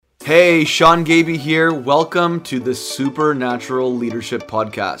Hey, Sean Gaby here. Welcome to the Supernatural Leadership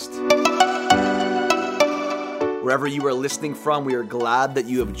Podcast. Wherever you are listening from, we are glad that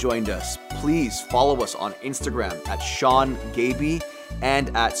you have joined us. Please follow us on Instagram at Sean Gaby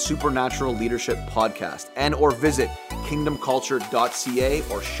and at Supernatural Leadership Podcast, and or visit kingdomculture.ca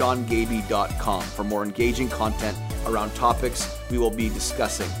or seangaby.com for more engaging content around topics we will be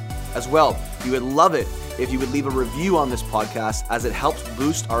discussing. As well, we would love it if you would leave a review on this podcast, as it helps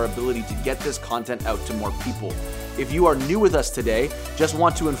boost our ability to get this content out to more people. If you are new with us today, just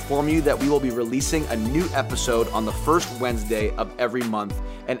want to inform you that we will be releasing a new episode on the first Wednesday of every month,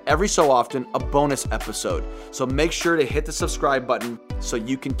 and every so often a bonus episode. So make sure to hit the subscribe button so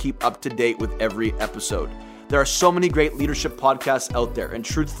you can keep up to date with every episode. There are so many great leadership podcasts out there, and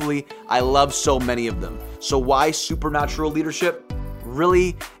truthfully, I love so many of them. So why supernatural leadership?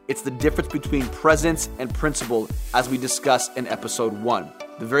 Really, it's the difference between presence and principle, as we discussed in episode 1.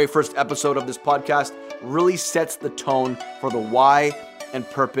 The very first episode of this podcast really sets the tone for the why and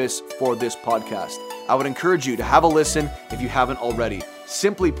purpose for this podcast. I would encourage you to have a listen if you haven't already.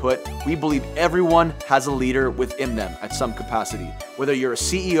 Simply put, we believe everyone has a leader within them at some capacity. Whether you're a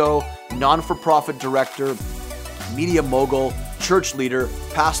CEO, non-for-profit director, media mogul, church leader,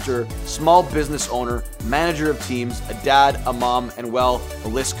 pastor, small business owner, manager of teams, a dad, a mom, and well, the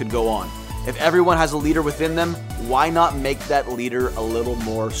list could go on. If everyone has a leader within them, why not make that leader a little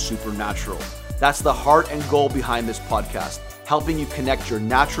more supernatural? That's the heart and goal behind this podcast, helping you connect your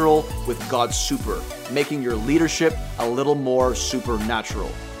natural with God's super, making your leadership a little more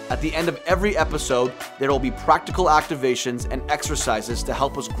supernatural. At the end of every episode, there will be practical activations and exercises to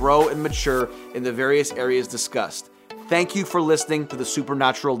help us grow and mature in the various areas discussed. Thank you for listening to the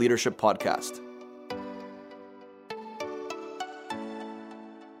Supernatural Leadership Podcast.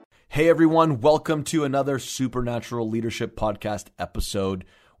 Hey everyone, welcome to another Supernatural Leadership Podcast episode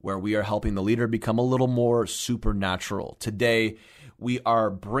where we are helping the leader become a little more supernatural. Today, we are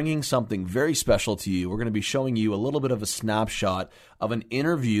bringing something very special to you. We're going to be showing you a little bit of a snapshot of an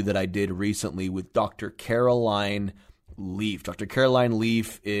interview that I did recently with Dr. Caroline Leaf. Dr. Caroline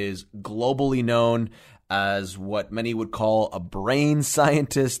Leaf is globally known as what many would call a brain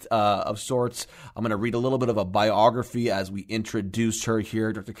scientist of sorts. I'm going to read a little bit of a biography as we introduce her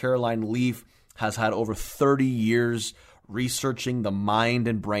here. Dr. Caroline Leaf has had over 30 years researching the mind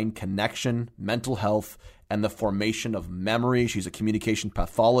and brain connection, mental health, and the formation of memory. She's a communication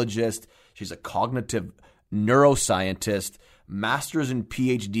pathologist. She's a cognitive neuroscientist, master's and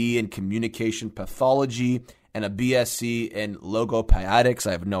PhD in communication pathology, and a BSc in logopedics.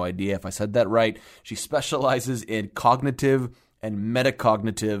 I have no idea if I said that right. She specializes in cognitive and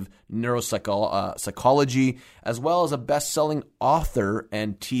metacognitive neuropsychology, as well as a best-selling author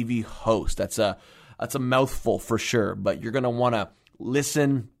and TV host. That's a mouthful for sure, but you're going to want to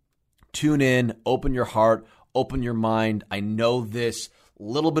listen, tune in, open your heart, open your mind. I know this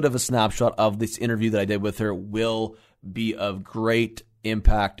little bit of a snapshot of this interview that I did with her will be of great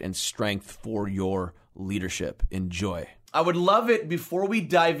impact and strength for your leadership. Enjoy. I would love it, before we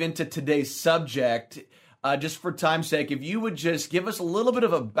dive into today's subject, just for time's sake, if you would just give us a little bit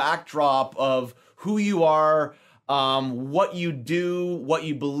of a backdrop of who you are, what you do, what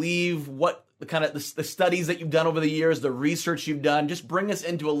you believe, what the kind of the studies that you've done over the years, the research you've done. Just bring us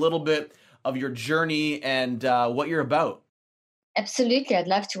into a little bit of your journey and what you're about. Absolutely. I'd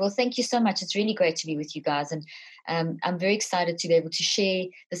love to. Well, thank you so much. It's really great to be with you guys. And I'm very excited to be able to share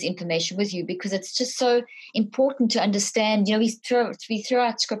this information with you, because it's just so important to understand. You know, we throw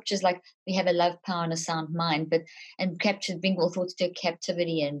out scriptures like we have a love, power, and a sound mind, bring all thoughts to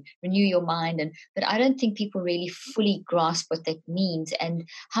captivity and renew your mind. But I don't think people really fully grasp what that means and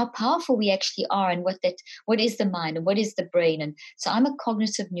how powerful we actually are, and what is the mind and what is the brain. And so I'm a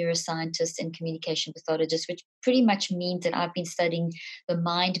cognitive neuroscientist and communication pathologist, which pretty much means that I've been studying the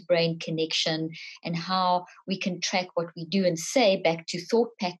mind-brain connection and how we can track what we do and say back to thought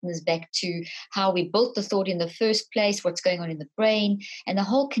patterns, back to how we built the thought in the first place, what's going on in the brain, and the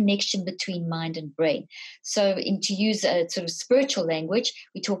whole connection between mind and brain. So to use a sort of spiritual language,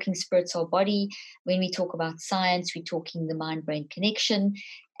 we're talking spirit, soul, body. When we talk about science, we're talking the mind-brain connection.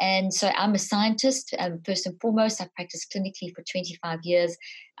 And so I'm a scientist, first and foremost. I've practiced clinically for 25 years.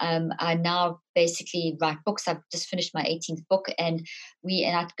 I now basically write books. I've just finished my 18th book, and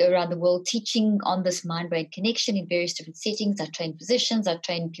I go around the world teaching on this mind-brain connection in various different settings. I train physicians, I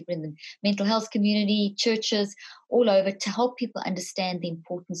train people in the mental health community, churches, all over, to help people understand the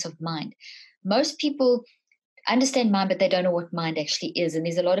importance of mind. Most people understand mind, but they don't know what mind actually is. And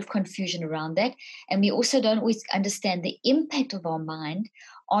there's a lot of confusion around that. And we also don't always understand the impact of our mind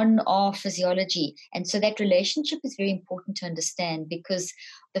on our physiology. And so that relationship is very important to understand, because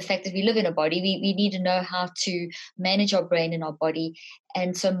the fact that we live in a body, we need to know how to manage our brain and our body.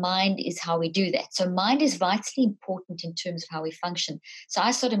 And so mind is how we do that. So mind is vitally important in terms of how we function. So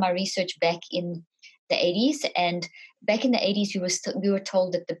I started my research back in the 80s, and back in the 80s we were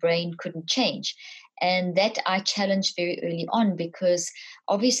told that the brain couldn't change. And that I challenged very early on, because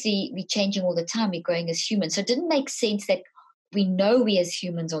obviously we're changing all the time, we're growing as humans. So it didn't make sense that we know we as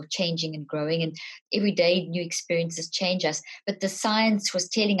humans are changing and growing, and every day new experiences change us. But the science was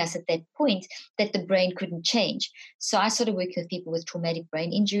telling us at that point that the brain couldn't change. So I started working with people with traumatic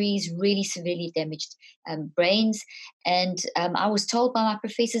brain injuries, really severely damaged brains. And I was told by my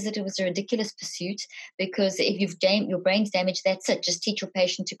professors that it was a ridiculous pursuit, because if your brain's damaged, that's it. Just teach your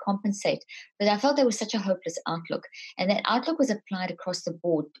patient to compensate. But I felt there was such a hopeless outlook. And that outlook was applied across the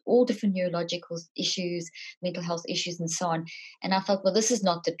board, all different neurological issues, mental health issues, and so on. And I felt, well, this is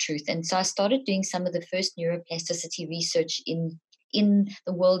not the truth. And so I started doing some of the first neuroplasticity research in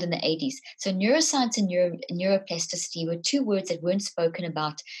the world in the 80s. So neuroscience and neuroplasticity were two words that weren't spoken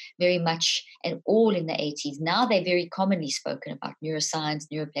about very much at all in the 80s. Now they're very commonly spoken about: neuroscience,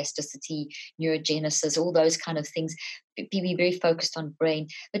 neuroplasticity, neurogenesis, all those kind of things. People very focused on brain.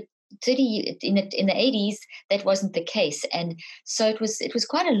 But in the 80s, that wasn't the case. And so it was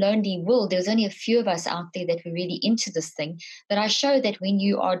quite a lonely world. There was only a few of us out there that were really into this thing. But I show that when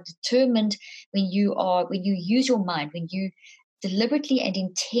you are determined, when you use your mind, when you deliberately and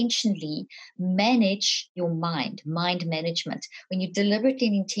intentionally manage your mind management, when you deliberately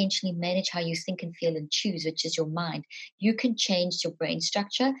and intentionally manage how you think and feel and choose, which is your mind, you can change your brain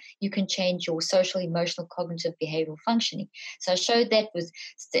structure, you can change your social, emotional, cognitive, behavioral functioning. So I showed that with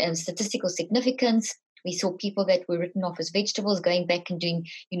statistical significance. We saw people that were written off as vegetables going back and doing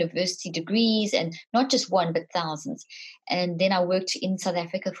university degrees, and not just one, but thousands. And then I worked in South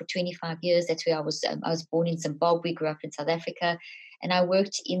Africa for 25 years. That's where I was. I was born in Zimbabwe, grew up in South Africa. And I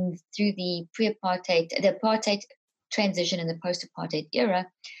worked through the the apartheid transition and the post-apartheid era.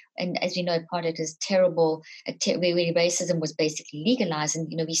 And as you know, apartheid is terrible, where racism was basically legalized. And,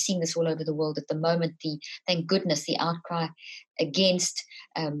 we're seeing this all over the world at the moment, thank goodness, the outcry against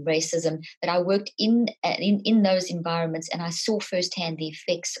racism. But I worked in those environments, and I saw firsthand the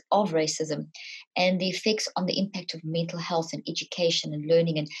effects of racism and the effects on the impact of mental health and education and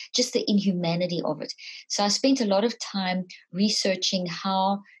learning, and just the inhumanity of it. So I spent a lot of time researching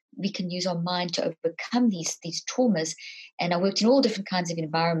how we can use our mind to overcome these traumas. And I worked in all different kinds of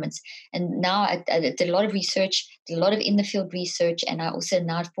environments. And now I did a lot of research, did a lot of in-the-field research, and I also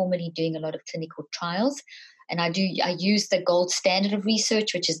now formally doing a lot of clinical trials. And I use the gold standard of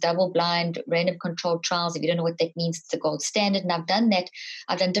research, which is double-blind, random controlled trials. If you don't know what that means, it's the gold standard. And I've done that.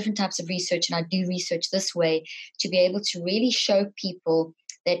 I've done different types of research, and I do research this way to be able to really show people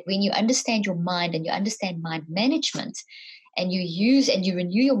that when you understand your mind and you understand mind management, and you use and you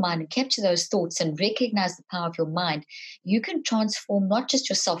renew your mind and capture those thoughts and recognize the power of your mind, you can transform not just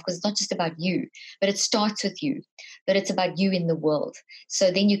yourself, because it's not just about you, but it starts with you, but it's about you in the world.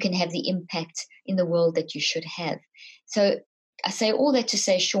 So then you can have the impact in the world that you should have. So I say all that to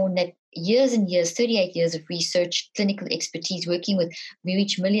say, Sean, that years and years, 38 years of research, clinical expertise, working with, we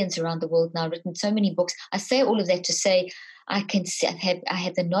reach millions around the world now, written so many books. I say all of that to say I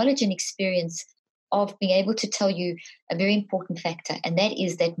have the knowledge and experience of being able to tell you a very important factor, and that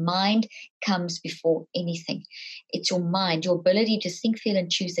is that mind comes before anything. It's your mind, your ability to think, feel, and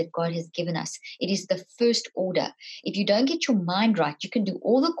choose that God has given us. It is the first order. If you don't get your mind right, you can do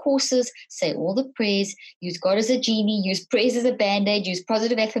all the courses, say all the prayers, use God as a genie, use prayers as a band-aid, use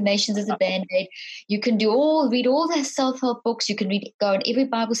positive affirmations as a band-aid. You can read all the self-help books, you can go on every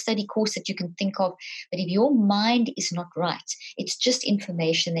Bible study course that you can think of. But if your mind is not right, it's just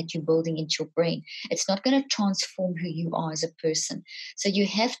information that you're building into your brain. It's not going to transform who you are as a person. So you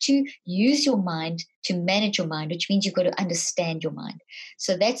have to use your mind to manage your mind, which means you've got to understand your mind.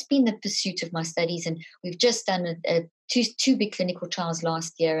 So that's been the pursuit of my studies. And we've just done two big clinical trials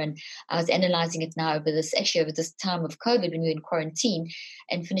last year. And I was analyzing it now over this time of COVID when we were in quarantine,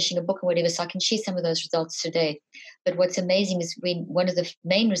 and finishing a book and whatever. So I can share some of those results today. But what's amazing is when one of the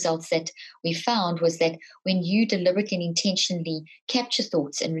main results that we found was that when you deliberately and intentionally capture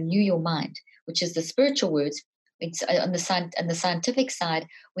thoughts and renew your mind, which is the spiritual words, it's on the scientific side,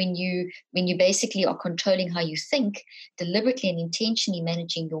 when you basically are controlling how you think, deliberately and intentionally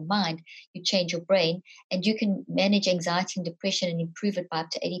managing your mind, you change your brain, and you can manage anxiety and depression and improve it by up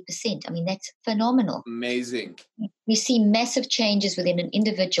to 80%. I mean, that's phenomenal. Amazing. We see massive changes within an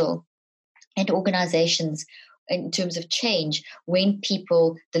individual and organizations in terms of change when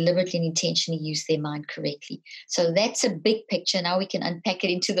people deliberately and intentionally use their mind correctly. So that's a big picture. Now we can unpack it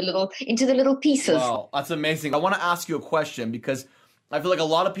into the little pieces. Wow, that's amazing. I want to ask you a question because I feel like a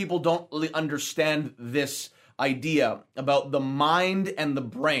lot of people don't really understand this idea about the mind and the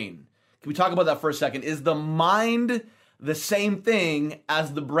brain. Can we talk about that for a second? Is the mind the same thing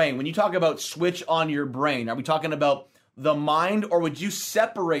as the brain? When you talk about switch on your brain, are we talking about the mind, or would you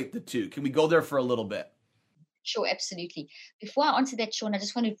separate the two? Can we go there for a little bit? Sure, absolutely. Before I answer that, Sean, I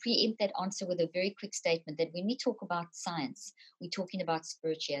just want to preempt that answer with a very quick statement that when we talk about science, we're talking about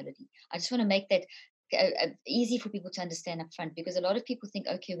spirituality. I just want to make that easy for people to understand up front, because a lot of people think,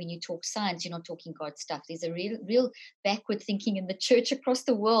 okay, when you talk science, you're not talking God stuff. There's a real backward thinking in the church across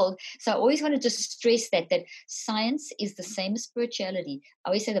the world. So I always want to just stress that science is the same as spirituality. I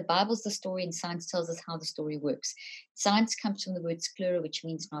always say the Bible's the story and science tells us how the story works. Science comes from the word sclera, which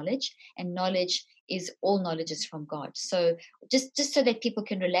means knowledge, and knowledge is all knowledge is from God. So just so that people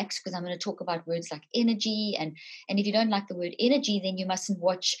can relax, because I'm going to talk about words like energy, and if you don't like the word energy, then you mustn't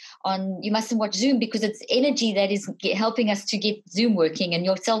watch Zoom, because it's energy that is helping us to get Zoom working, and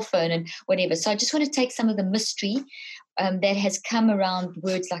your cell phone and whatever. So I just want to take some of the mystery that has come around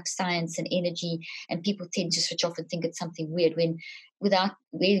words like science and energy, and people tend to switch off and think it's something weird when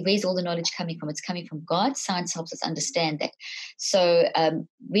where's all the knowledge coming from? It's coming from God. Science helps us understand that. So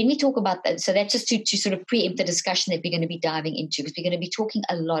when we talk about that, so that's just to sort of preempt the discussion that we're going to be diving into, because we're going to be talking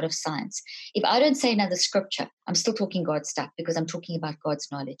a lot of science. If I don't say another scripture, I'm still talking God's stuff, because I'm talking about God's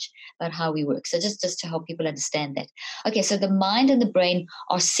knowledge, about how we work. So just to help people understand that. Okay, so the mind and the brain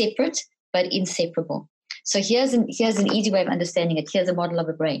are separate but inseparable. So here's an easy way of understanding it. Here's a model of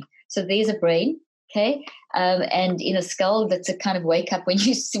a brain. So there's a brain, okay, and in a skull, that's a kind of wake up when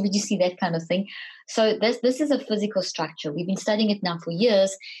you see that kind of thing. So this is a physical structure. We've been studying it now for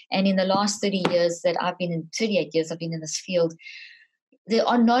years, and in the last 38 years I've been in this field,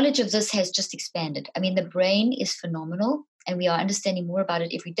 our knowledge of this has just expanded. I mean, the brain is phenomenal, and we are understanding more about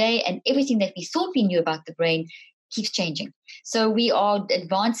it every day, and everything that we thought we knew about the brain keeps changing. So we are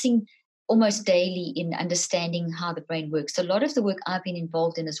advancing almost daily in understanding how the brain works. So a lot of the work I've been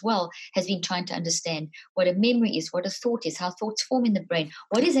involved in as well has been trying to understand what a memory is, what a thought is, how thoughts form in the brain,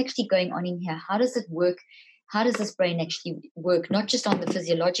 what is actually going on in here, how does it work, how does this brain actually work, not just on the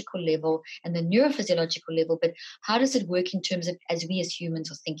physiological level and the neurophysiological level, but how does it work in terms of as we as humans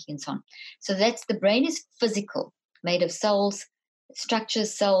are thinking and so on. So that's the brain is physical, made of cells,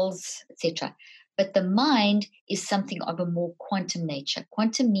 structures, cells, etc. But the mind is something of a more quantum nature.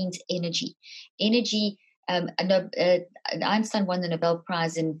 Quantum means energy. Energy, Einstein won the Nobel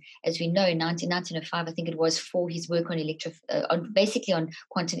Prize as we know, in 1905, I think it was, for his work on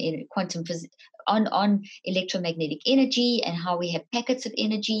on electromagnetic energy and how we have packets of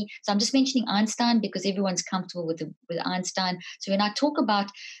energy. So I'm just mentioning Einstein because everyone's comfortable with Einstein. So when I talk about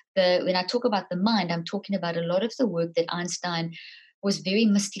the mind, I'm talking about a lot of the work that Einstein was very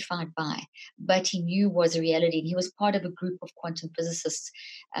mystified by, but he knew was a reality. And he was part of a group of quantum physicists,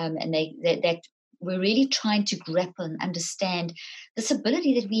 and that we're really trying to grapple and understand this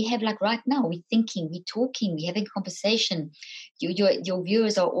ability that we have, like right now. We're thinking, we're talking, we're having conversation. Your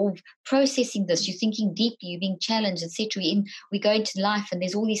viewers are all processing this. You're thinking deeply, you're being challenged, etc. We go into life, and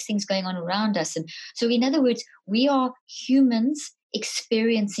there's all these things going on around us. And so, in other words, we are humans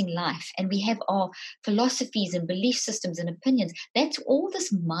experiencing life, and we have our philosophies and belief systems and opinions. That's all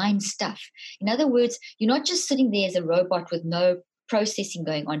this mind stuff. In other words, you're not just sitting there as a robot with no processing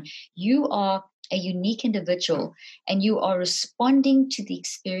going on. You are a unique individual, and you are responding to the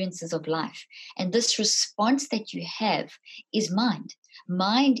experiences of life. And this response that you have is mind.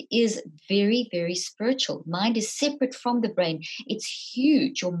 Mind is very, very spiritual. Mind is separate from the brain. It's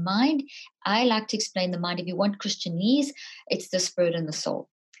huge. Your mind, I like to explain the mind. If you want Christianese, it's the spirit and the soul.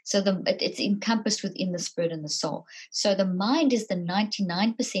 So it's encompassed within the spirit and the soul. So the mind is the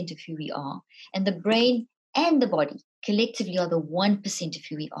 99% of who we are, and the brain and the body collectively are the 1% of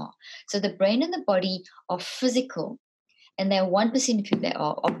who we are. So the brain and the body are physical, and they're 1%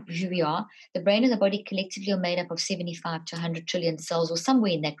 of who we are. The brain and the body collectively are made up of 75 to 100 trillion cells, or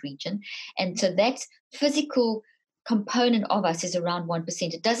somewhere in that region. And so that physical component of us is around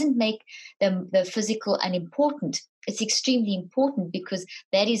 1%. It doesn't make the physical unimportant. It's extremely important, because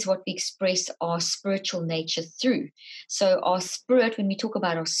that is what we express our spiritual nature through. So our spirit, when we talk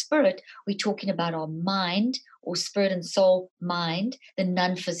about our spirit, we're talking about our mind, or spirit and soul, mind, the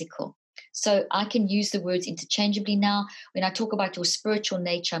non-physical. So I can use the words interchangeably now. When I talk about your spiritual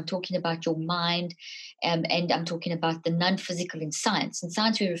nature, I'm talking about your mind, and I'm talking about the non-physical in science. In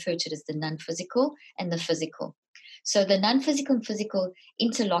science, we refer to it as the non-physical and the physical. So the non-physical and physical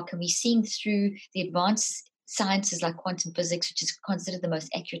interlock, and we're seeing through the advanced sciences like quantum physics, which is considered the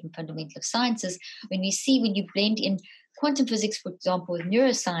most accurate and fundamental of sciences, when you blend in quantum physics, for example, with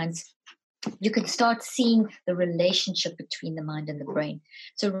neuroscience, you can start seeing the relationship between the mind and the brain.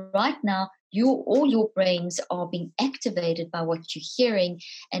 So right now, all your brains are being activated by what you're hearing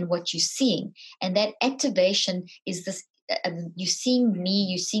and what you're seeing. And that activation is this. You're seeing me,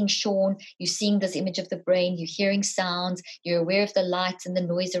 you're seeing Sean, you're seeing this image of the brain, you're hearing sounds, you're aware of the lights and the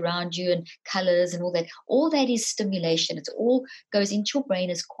noise around you and colors and all that. All that is stimulation. It all goes into your brain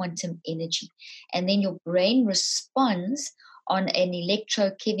as quantum energy. And then your brain responds on an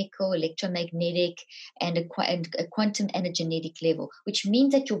electrochemical, electromagnetic, and a quantum energetic level, which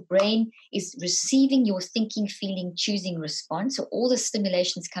means that your brain is receiving your thinking, feeling, choosing response. So all the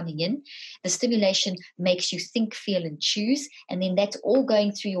stimulations coming in, the stimulation makes you think, feel, and choose, and then that's all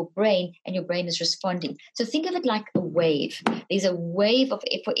going through your brain, and your brain is responding. So think of it like a wave. There's a wave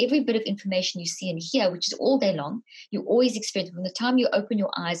for every bit of information you see and hear, which is all day long. You always experience. From the time you open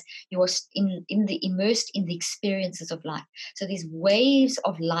your eyes, you are immersed in the experiences of life. So these waves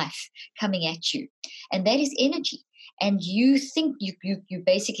of life coming at you, and that is energy. And you think, you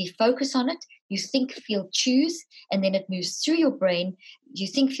basically focus on it, you think, feel, choose, and then it moves through your brain. You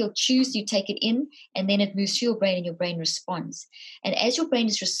think, feel, choose, you take it in, and then it moves through your brain, and your brain responds. And as your brain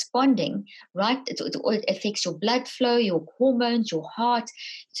is responding, right, it affects your blood flow, your hormones, your heart.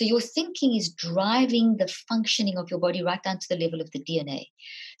 So your thinking is driving the functioning of your body right down to the level of the DNA.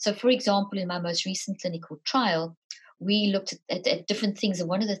 So for example, in my most recent clinical trial, we looked at different things, and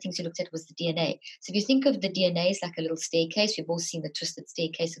one of the things we looked at was the DNA. So if you think of the DNA as like a little staircase, we've all seen the twisted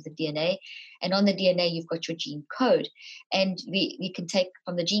staircase of the DNA, and on the DNA you've got your gene code, and we can take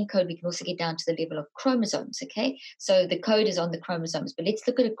from the gene code, we can also get down to the level of chromosomes, okay? So the code is on the chromosomes, but let's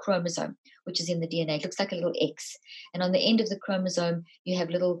look at a chromosome, which is in the DNA. It looks like a little X, and on the end of the chromosome you have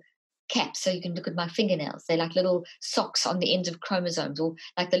little caps. So you can look at my fingernails. They're like little socks on the ends of chromosomes, or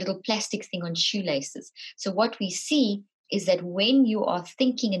like the little plastic thing on shoelaces. So what we see is that when you are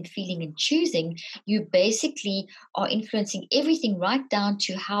thinking and feeling and choosing, you basically are influencing everything right down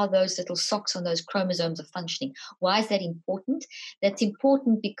to how those little socks on those chromosomes are functioning. Why is that important? That's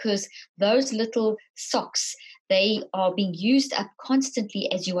important because those little socks, they are being used up constantly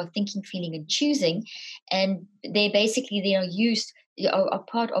as you are thinking, feeling, and choosing. And they are used, are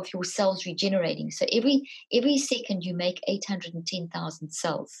part of your cells regenerating. So every second you make 810,000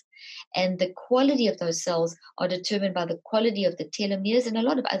 cells. And the quality of those cells are determined by the quality of the telomeres and a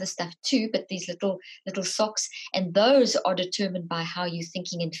lot of other stuff too, but these little socks, and those are determined by how you're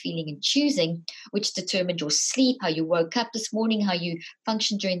thinking and feeling and choosing, which determined your sleep, how you woke up this morning, how you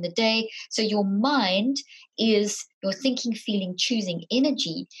function during the day. So your mind is your thinking, feeling, choosing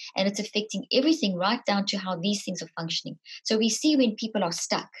energy, and it's affecting everything right down to how these things are functioning. So we see when people are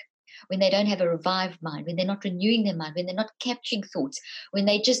stuck, when they don't have a revived mind, when they're not renewing their mind, when they're not capturing thoughts, when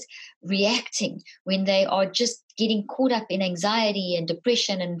they're just reacting, when they are just getting caught up in anxiety and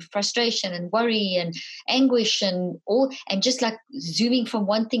depression and frustration and worry and anguish and just like zooming from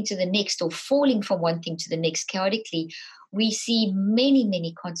one thing to the next or falling from one thing to the next chaotically, we see many,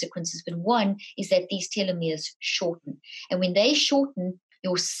 many consequences. But one is that these telomeres shorten. And when they shorten,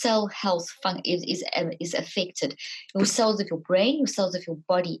 your cell health is affected. Your cells of your brain, your cells of your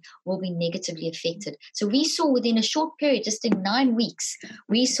body will be negatively affected. So we saw within a short period, just in 9 weeks,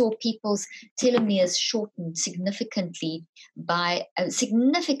 we saw people's telomeres shorten significantly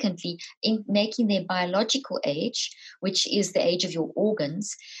in making their biological age, which is the age of your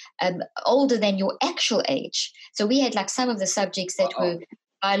organs, older than your actual age. So we had like some of the subjects that were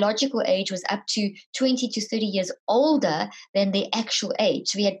biological age was up to 20 to 30 years older than their actual age.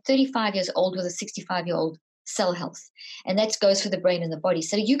 So we had 35 years old with a 65-year-old cell health. And that goes for the brain and the body.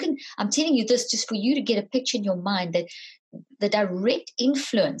 So I'm telling you this just for you to get a picture in your mind that the direct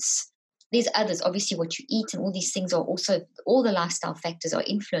influence, there's others, obviously what you eat and all these things are also, all the lifestyle factors are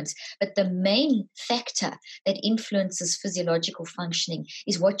influenced. But the main factor that influences physiological functioning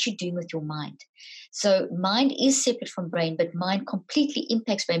is what you're doing with your mind. So mind is separate from brain, but mind completely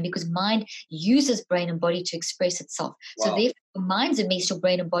impacts brain because mind uses brain and body to express itself. Wow. So therefore, if your mind's a mess, your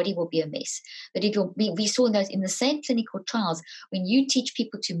brain and body will be a mess. But if we saw that in the same clinical trials, when you teach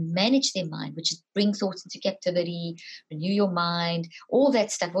people to manage their mind, which is bring thoughts into captivity, renew your mind, all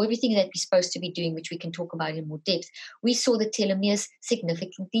that stuff, everything that we're supposed to be doing, which we can talk about in more depth, we saw the telomeres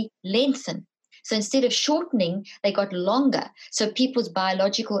significantly lengthen. So instead of shortening, they got longer. So people's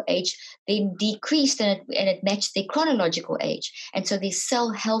biological age then decreased and it matched their chronological age. And so their cell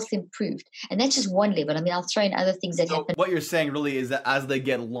health improved. And that's just one level. I mean, I'll throw in other things that happen. What you're saying really is that as they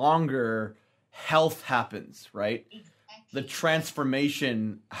get longer, health happens, right? the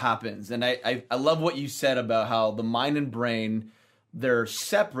transformation happens. And I love what you said about how the mind and brain, they're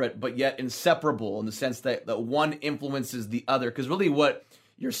separate, but yet inseparable in the sense that one influences the other. Because really what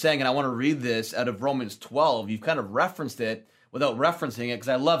you're saying, and I want to read this out of Romans 12, you've kind of referenced it without referencing it, because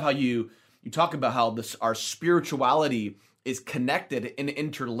I love how you talk about how our spirituality is connected and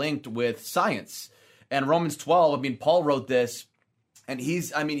interlinked with science. And Romans 12, I mean, Paul wrote this, and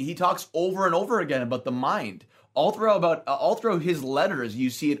he talks over and over again about the mind. All through his letters, you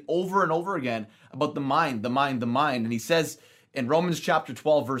see it over and over again about the mind. And he says in Romans chapter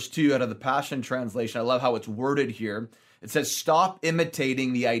 12, verse 2, out of the Passion Translation, I love how it's worded here. It says, "Stop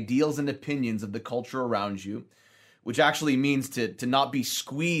imitating the ideals and opinions of the culture around you," which actually means to not be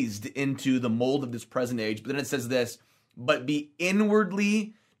squeezed into the mold of this present age. But then it says this, "But be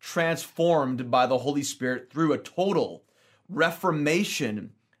inwardly transformed by the Holy Spirit through a total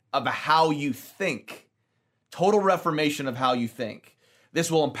reformation of how you think." Total reformation of how you think.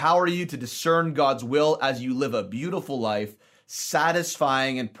 This will empower you to discern God's will as you live a beautiful life,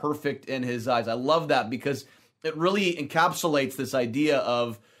 satisfying and perfect in his eyes. I love that because it really encapsulates this idea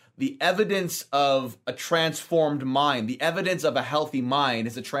of the evidence of a transformed mind. The evidence of a healthy mind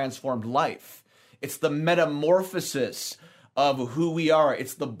is a transformed life. It's the metamorphosis of who we are.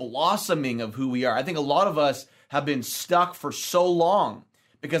 It's the blossoming of who we are. I think a lot of us have been stuck for so long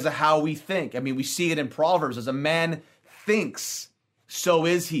because of how we think. I mean, we see it in Proverbs. As a man thinks, so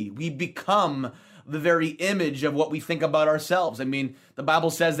is he. We become the very image of what we think about ourselves. I mean, the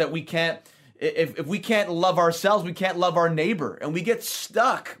Bible says that we can't, if we can't love ourselves, we can't love our neighbor. And we get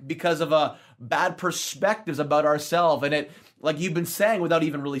stuck because of bad perspectives about ourselves. And it, like you've been saying without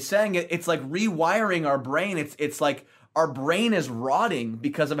even really saying it, it's like rewiring our brain. It's like our brain is rotting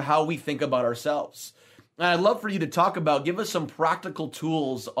because of how we think about ourselves. And I'd love for you to talk about, give us some practical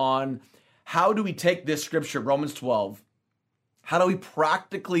tools on how do we take this scripture, Romans 12, how do we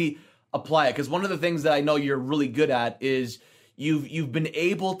practically apply it? Because one of the things that I know you're really good at is you've been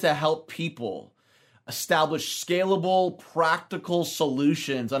able to help people establish scalable, practical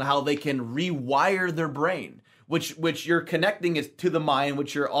solutions on how they can rewire their brain, which you're connecting is to the mind,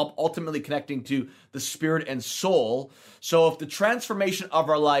 which you're ultimately connecting to the spirit and soul. So if the transformation of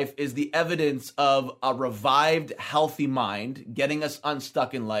our life is the evidence of a revived, healthy mind, getting us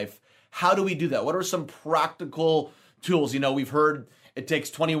unstuck in life, how do we do that? What are some practical tools? You know, we've heard it takes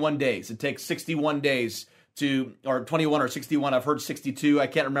 21 days. It takes 61 days or 21 or 61. I've heard 62. I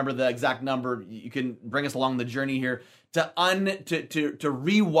can't remember the exact number. You can bring us along the journey here to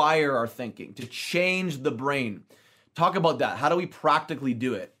rewire our thinking, to change the brain. Talk about that. How do we practically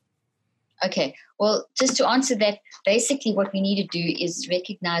do it? Okay, well, just to answer that, basically what we need to do is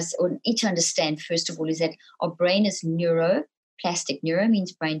recognize or need to understand, first of all, is that our brain is neuroplastic. Neuro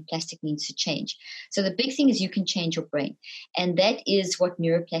means brain, plastic means to change. So the big thing is you can change your brain. And that is what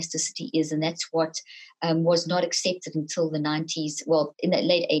neuroplasticity is. And that's what was not accepted until the 90s. Well, in the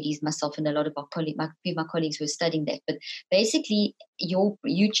late 80s, myself and a lot of my colleagues were studying that. But basically, you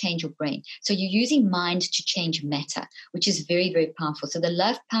change your brain. So you're using mind to change matter, which is very, very powerful. So the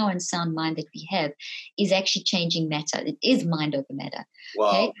love, power, and sound mind that we have is actually changing matter. It is mind over matter. Wow.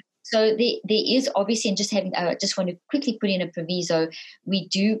 Okay? So there is obviously, and I just want to quickly put in a proviso. We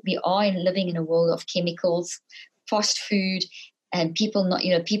are living in a world of chemicals, fast food, and people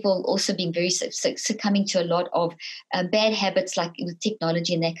also being very succumbing to a lot of bad habits like with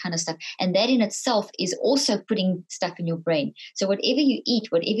technology and that kind of stuff. And that in itself is also putting stuff in your brain. So whatever you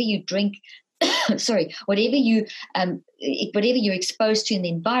eat, whatever you drink, whatever you're exposed to in the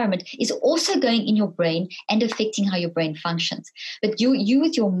environment is also going in your brain and affecting how your brain functions. But you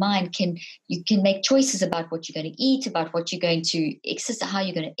with your mind can make choices about what you're going to eat, about what you're going to exercise, how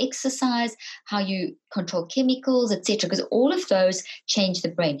you're going to exercise, how you control chemicals, etc. Because all of those change the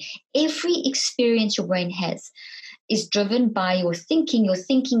brain. Every experience your brain has is driven by your thinking. Your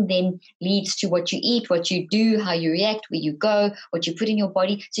thinking then leads to what you eat, what you do, how you react, where you go, what you put in your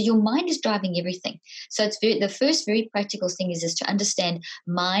body. So your mind is driving everything. So the first very practical thing is to understand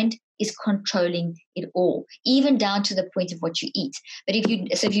mind is controlling it all, even down to the point of what you eat. But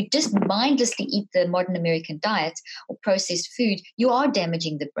if you just mindlessly eat the modern American diet or processed food, you are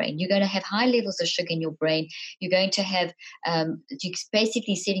damaging the brain. You're going to have high levels of sugar in your brain. You're going to have, you're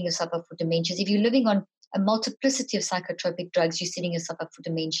basically setting yourself up for dementias. If you're living on a multiplicity of psychotropic drugs, you're setting yourself up for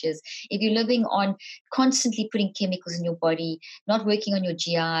dementias. If you're living on constantly putting chemicals in your body, not working on your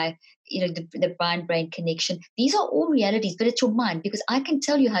GI, the mind-brain connection, these are all realities, but it's your mind, because I can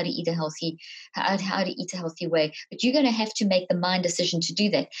tell you how to eat a healthy way, but you're going to have to make the mind decision to do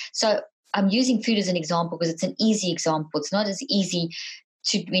that. So I'm using food as an example because it's an easy example. It's not as easy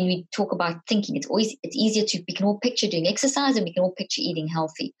when we talk about thinking, it's easier we can all picture doing exercise and we can all picture eating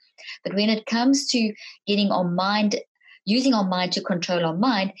healthy. But when it comes to using our mind to control our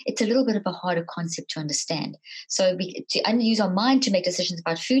mind, it's a little bit of a harder concept to understand. So to use our mind to make decisions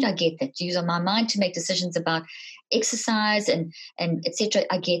about food, I get that. To use our mind to make decisions about exercise and etc.,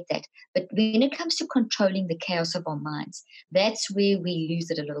 I get that. But when it comes to controlling the chaos of our minds, that's where we lose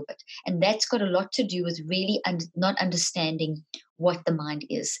it a little bit. And that's got a lot to do with really not understanding what the mind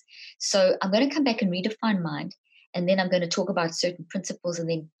is. So I'm going to come back and redefine mind, and then I'm going to talk about certain principles and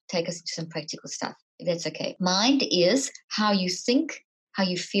then take us into some practical stuff, if that's okay. Mind is how you think, how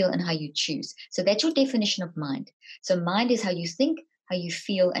you feel, and how you choose. So that's your definition of mind. So mind is how you think, how you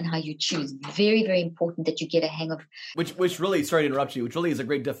feel, and how you choose. Very, very important that you get a hang of. Which really, sorry to interrupt you, which really is a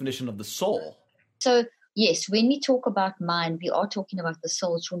great definition of the soul. So yes, when we talk about mind, we are talking about the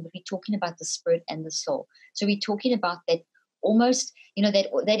soul, Sean, but we're talking about the spirit and the soul. So we're talking about that almost,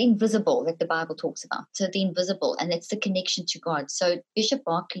 that invisible that the Bible talks about. So the invisible, and that's the connection to God. So Bishop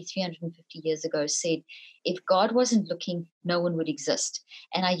Berkeley 350 years ago said, if God wasn't looking, no one would exist.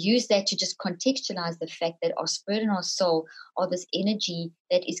 And I use that to just contextualize the fact that our spirit and our soul are this energy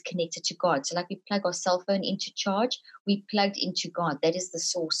that is connected to God. So like we plug our cell phone into charge, we plugged into God. That is the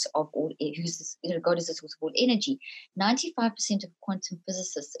source of all, God is the source of all energy. 95% of quantum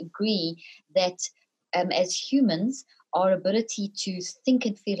physicists agree that as humans, our ability to think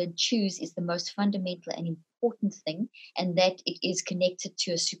and feel and choose is the most fundamental and important thing, and that it is connected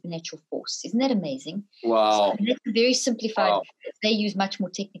to a supernatural force. Isn't that amazing? Wow. So that's very simplified. Wow. They use much more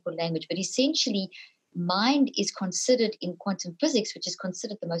technical language, but essentially, mind is considered in quantum physics, which is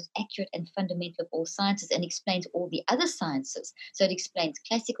considered the most accurate and fundamental of all sciences, and explains all the other sciences. So it explains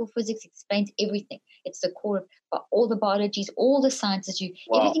classical physics, explains everything. It's the core of all the biologies, all the sciences,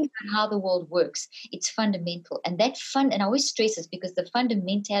 everything about how the world works. It's fundamental. And and I always stress this because the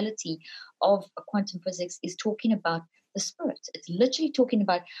fundamentality of quantum physics is talking about the spirit. It's literally talking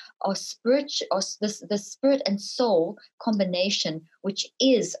about our spirit, the spirit and soul combination, which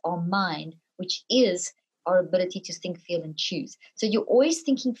is our mind, which is our ability to think, feel, and choose. So you're always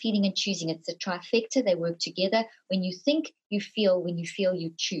thinking, feeling, and choosing. It's a trifecta. They work together. When you think, you feel. When you feel,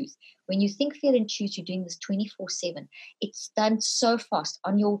 you choose. When you think, feel, and choose, you're doing this 24/7. It's done so fast.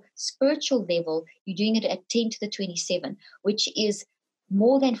 On your spiritual level, you're doing it at 10 to the 27, which is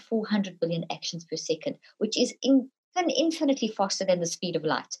more than 400 billion actions per second, which is infinitely faster than the speed of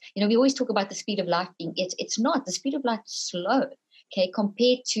light. We always talk about the speed of light being it's not. The speed of light is slow, okay,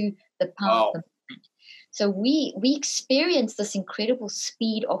 compared to the power of the mind. So we experience this incredible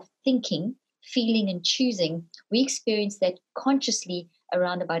speed of thinking, feeling, and choosing. We experience that consciously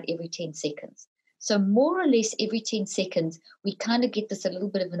around about every 10 seconds. So more or less every 10 seconds, we kind of get this a little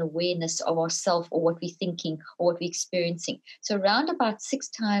bit of an awareness of ourselves or what we're thinking or what we're experiencing. So around about 6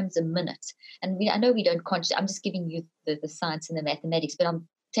 times a minute. And I know we don't consciously, I'm just giving you the science and the mathematics, but I'm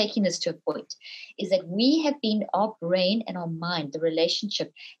taking this to a point, is that our brain and our mind, the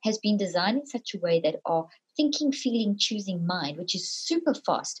relationship has been designed in such a way that our thinking, feeling, choosing mind, which is super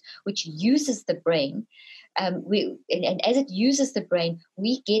fast, which uses the brain, and as it uses the brain,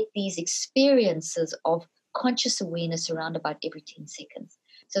 we get these experiences of conscious awareness around about every 10 seconds.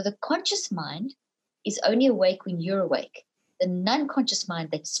 So the conscious mind is only awake when you're awake. The non-conscious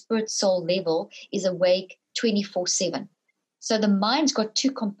mind, that spirit soul level, is awake 24/7. So the mind's got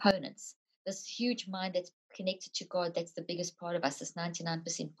 2 components. This huge mind that's connected to God, that's the biggest part of us, this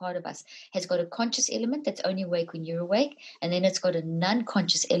 99% part of us, has got a conscious element that's only awake when you're awake, and then it's got a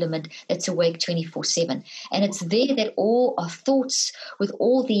non-conscious element that's awake 24/7. And it's there that all our thoughts, with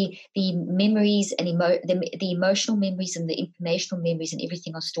all the memories and the emotional memories and the informational memories and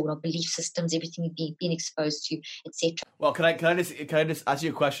everything are stored, our belief systems, everything we've been exposed to, etc. Well, can I just ask you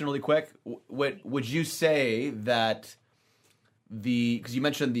a question really quick? Would you say that because you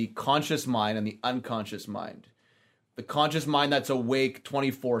mentioned the conscious mind and the unconscious mind, the conscious mind that's awake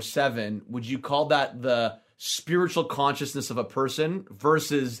 24/7, would you call that the spiritual consciousness of a person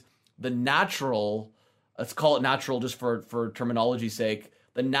versus the natural, let's call it natural just for terminology's sake,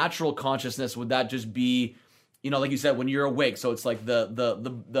 the natural consciousness? Would that just be, like you said, when you're awake? So it's like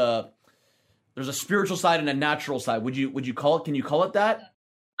the there's a spiritual side and a natural side. Can you call it that?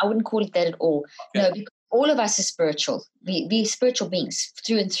 I wouldn't call it that at all. Okay. No, because all of us are spiritual. We're spiritual beings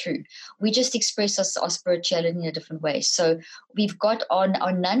through and through. We just express our spirituality in a different way. So we've got on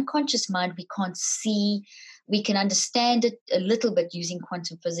our non-conscious mind, we can't see, we can understand it a little bit using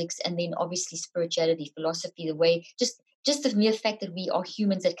quantum physics, and then obviously spirituality, philosophy, the way, just just the mere fact that we are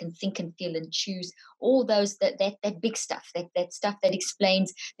humans that can think and feel and choose, all those, that big stuff, that stuff that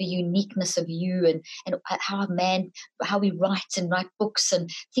explains the uniqueness of you, and how we write books and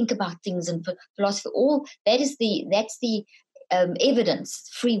think about things and philosophy, all that's the evidence,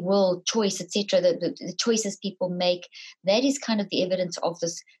 free will, choice, etc. The choices people make, that is kind of the evidence of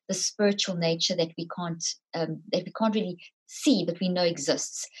the spiritual nature that we can't really see, but we know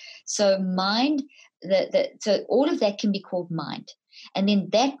exists. So mind, so all of that can be called mind, and then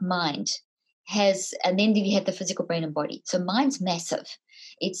that mind has, and then you have the physical brain and body. So mind's massive,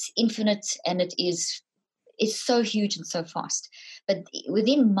 it's infinite, and it's so huge and so fast. But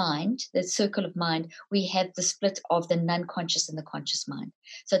within mind, the circle of mind, we have the split of the non-conscious and the conscious mind.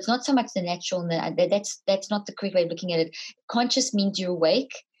 So it's not so much the natural, that's not the correct way of looking at it. Conscious means you're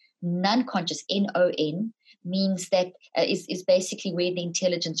awake. Non-conscious, N-O-N, means that is basically where the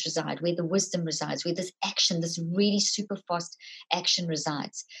intelligence resides, where the wisdom resides, where this action, this really super fast action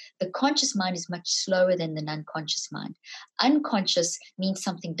resides. The conscious mind is much slower than the non-conscious mind. Unconscious means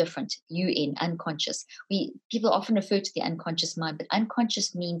something different, UN, unconscious. People often refer to the unconscious mind, but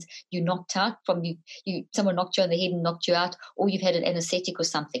unconscious means you knocked out from someone knocked you on the head and knocked you out, or you've had an anesthetic or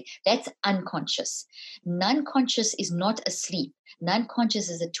something. That's unconscious. Non-conscious is not asleep. Non-conscious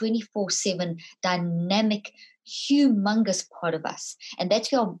is a 24/7 dynamic, humongous part of us. And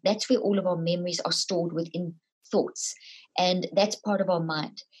that's where all of our memories are stored within thoughts. And that's part of our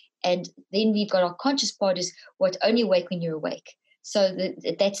mind. And then we've got our conscious part, is what only awake when you're awake. So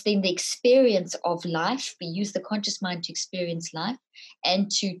that's then the experience of life. We use the conscious mind to experience life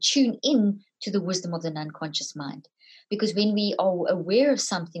and to tune in to the wisdom of the non-conscious mind. Because when we are aware of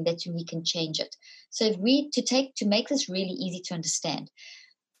something, that's when we can change it. So if to make this really easy to understand,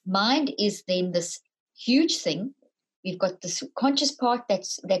 mind is then this huge thing. We've got this conscious part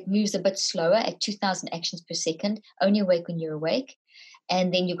that moves a bit slower at 2,000 actions per second, only awake when you're awake.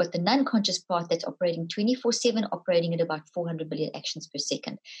 And then you've got the non-conscious part that's operating 24/7, operating at about 400 billion actions per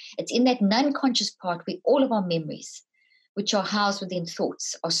second. It's in that non-conscious part where all of our memories, which are housed within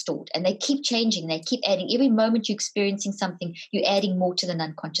thoughts, are stored. And they keep changing, they keep adding. Every moment you're experiencing something, you're adding more to the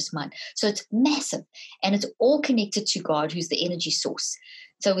non-conscious mind. So it's massive, and it's all connected to God, who's the energy source.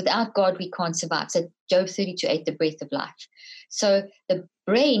 So without God, we can't survive. So Job 32:8, the breath of life. So the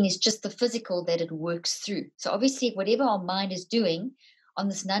brain is just the physical that it works through. So obviously, whatever our mind is doing on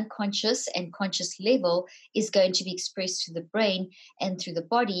this non-conscious and conscious level is going to be expressed through the brain and through the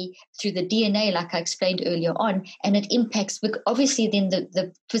body, through the DNA, like I explained earlier on, and it impacts, obviously then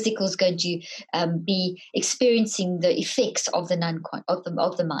the physical is going to be experiencing the effects of the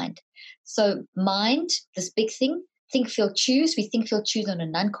of the mind. So mind, this big thing, think, feel, choose. We think, feel, choose on a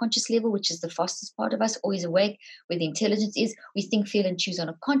non-conscious level, which is the fastest part of us, always awake, where the intelligence is. We think, feel, and choose on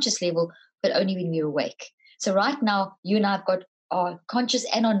a conscious level, but only when we're awake. So right now, you and I have got our conscious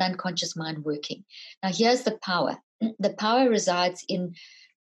and our non-conscious mind working. Now, here's the power. The power resides in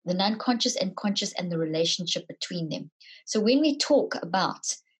the non-conscious and conscious and the relationship between them. So when we talk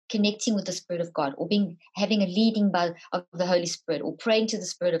about connecting with the Spirit of God, or having a leading of the Holy Spirit, or praying to the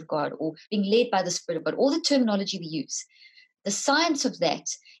Spirit of God, or being led by the Spirit of God, all the terminology we use, the science of that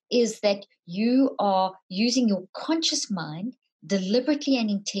is that you are using your conscious mind deliberately and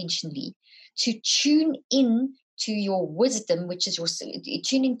intentionally to tune in to your wisdom, which is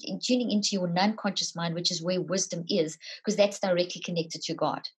tuning into your non-conscious mind, which is where wisdom is, because that's directly connected to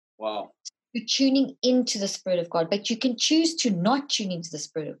God. Wow. You're tuning into the Spirit of God, but you can choose to not tune into the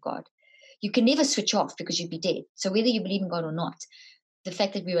Spirit of God. You can never switch off, because you'd be dead. So whether you believe in God or not, the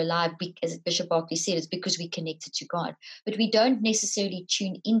fact that we're alive, as Bishop Berkeley said, is because we're connected to God. But we don't necessarily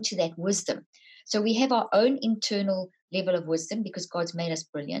tune into that wisdom. So we have our own internal level of wisdom, because God's made us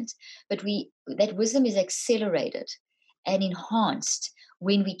brilliant, but that wisdom is accelerated and enhanced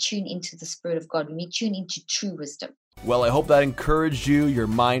when we tune into the Spirit of God, when we tune into true wisdom. Well, I hope that encouraged you. Your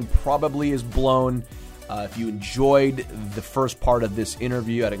mind probably is blown. If you enjoyed the first part of this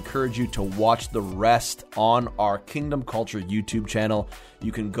interview, I'd encourage you to watch the rest on our Kingdom Culture YouTube channel.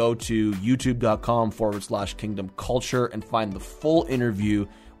 You can go to youtube.com/Kingdom Culture and find the full interview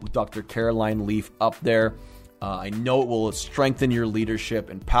with Dr. Caroline Leaf up there. I know it will strengthen your leadership,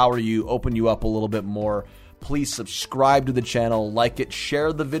 empower you, open you up a little bit more. Please subscribe to the channel, like it,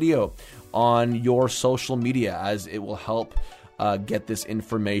 share the video on your social media, as it will help get this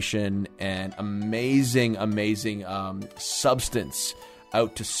information and amazing substance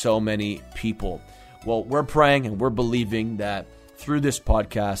out to so many people. Well, we're praying and we're believing that through this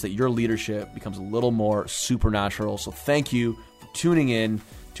podcast that your leadership becomes a little more supernatural. So thank you for tuning in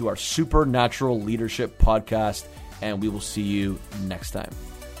to our Supernatural Leadership Podcast, and we will see you next time.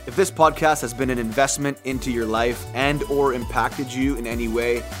 If this podcast has been an investment into your life and or impacted you in any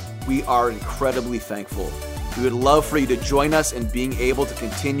way, we are incredibly thankful. We would love for you to join us in being able to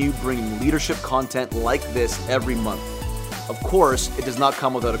continue bringing leadership content like this every month. Of course, it does not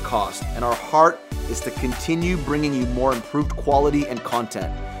come without a cost, and our heart is to continue bringing you more improved quality and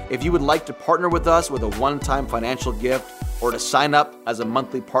content. If you would like to partner with us with a one-time financial gift or to sign up as a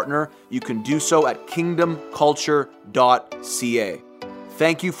monthly partner, you can do so at kingdomculture.ca.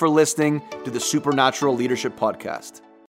 Thank you for listening to the Supernatural Leadership Podcast.